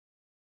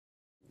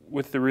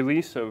with the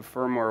release of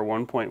firmware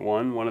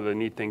 1.1, one of the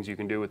neat things you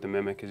can do with the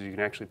Mimic is you can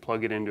actually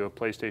plug it into a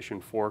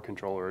PlayStation 4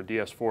 controller or a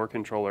DS4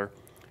 controller,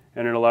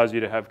 and it allows you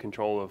to have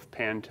control of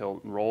pan,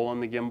 tilt, and roll on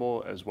the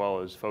gimbal, as well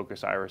as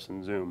focus, iris,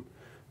 and zoom.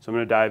 So I'm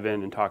going to dive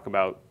in and talk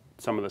about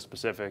some of the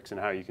specifics and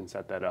how you can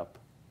set that up.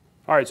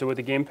 All right, so with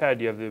the Gamepad,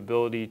 you have the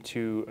ability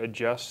to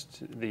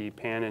adjust the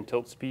pan and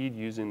tilt speed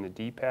using the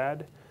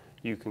D-pad.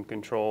 You can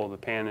control the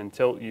pan and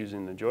tilt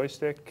using the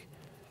joystick.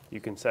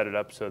 You can set it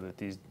up so that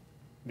these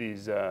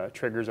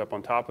triggers up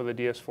on top of the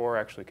DS4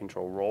 actually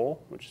control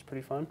roll, which is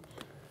pretty fun.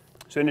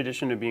 So in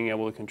addition to being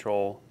able to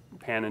control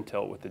pan and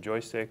tilt with the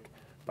joystick,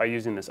 by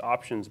using this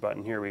options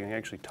button here, we can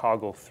actually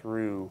toggle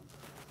through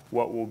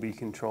what we'll be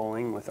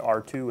controlling with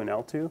R2 and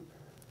L2.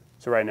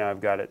 So right now I've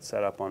got it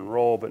set up on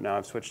roll, but now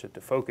I've switched it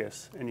to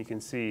focus, and you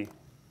can see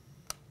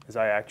as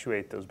I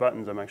actuate those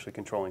buttons, I'm actually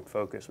controlling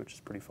focus, which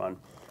is pretty fun.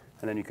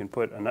 And then you can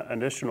put an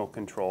additional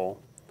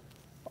control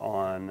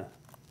on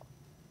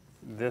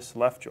this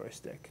left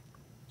joystick.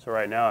 So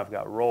right now I've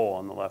got roll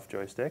on the left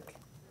joystick.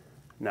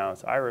 Now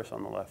it's iris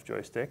on the left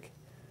joystick.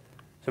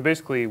 So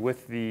basically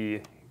with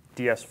the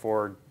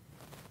DS4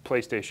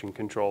 PlayStation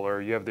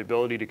controller, you have the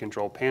ability to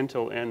control pan,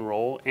 tilt, and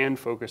roll, and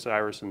focus,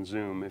 iris, and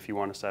zoom if you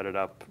want to set it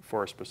up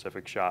for a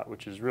specific shot,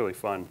 which is really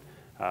fun.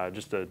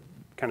 Just a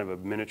kind of a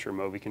miniature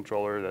MōVI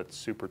controller that's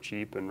super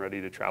cheap and ready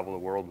to travel the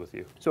world with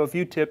you. So a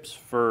few tips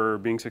for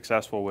being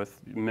successful with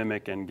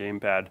Mimic and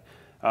Gamepad.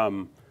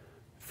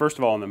 First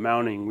of all, on the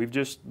mounting, we've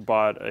just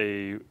bought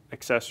a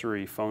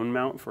accessory phone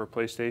mount for a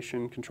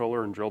PlayStation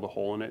controller and drilled a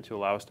hole in it to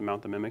allow us to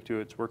mount the Mimic to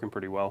it. It's working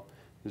pretty well.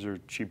 These are a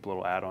cheap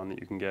little add-on that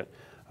you can get.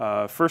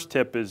 First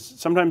tip is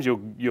sometimes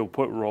you'll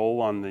put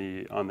roll on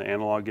the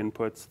analog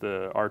inputs,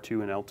 the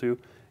R2 and L2,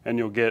 and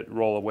you'll get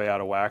roll way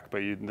out of whack,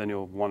 but then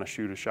you'll want to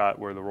shoot a shot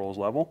where the roll's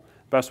level.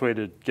 Best way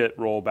to get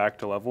roll back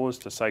to level is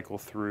to cycle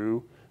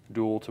through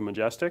dual to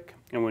majestic,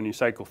 and when you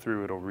cycle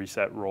through, it'll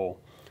reset roll.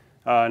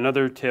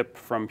 Another tip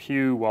from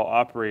Hugh while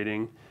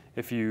operating,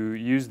 if you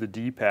use the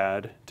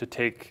D-pad to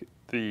take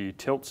the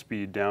tilt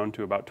speed down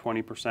to about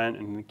 20%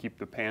 and keep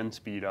the pan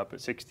speed up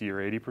at 60 or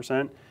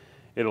 80%,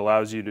 it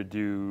allows you to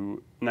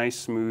do nice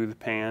smooth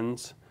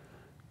pans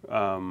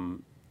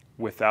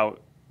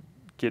without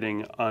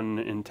getting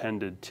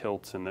unintended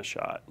tilts in the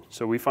shot.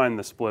 So we find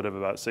the split of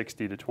about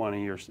 60 to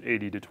 20 or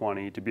 80 to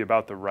 20 to be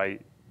about the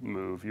right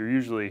move. You're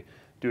usually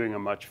doing a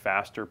much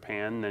faster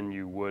pan than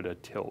you would a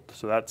tilt.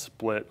 So that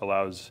split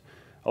allows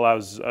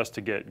us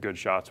to get good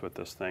shots with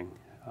this thing.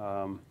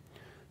 I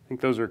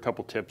think those are a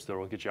couple tips that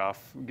will get you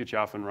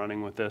off and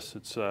running with this.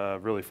 It's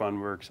really fun.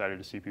 We're excited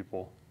to see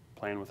people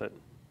playing with it.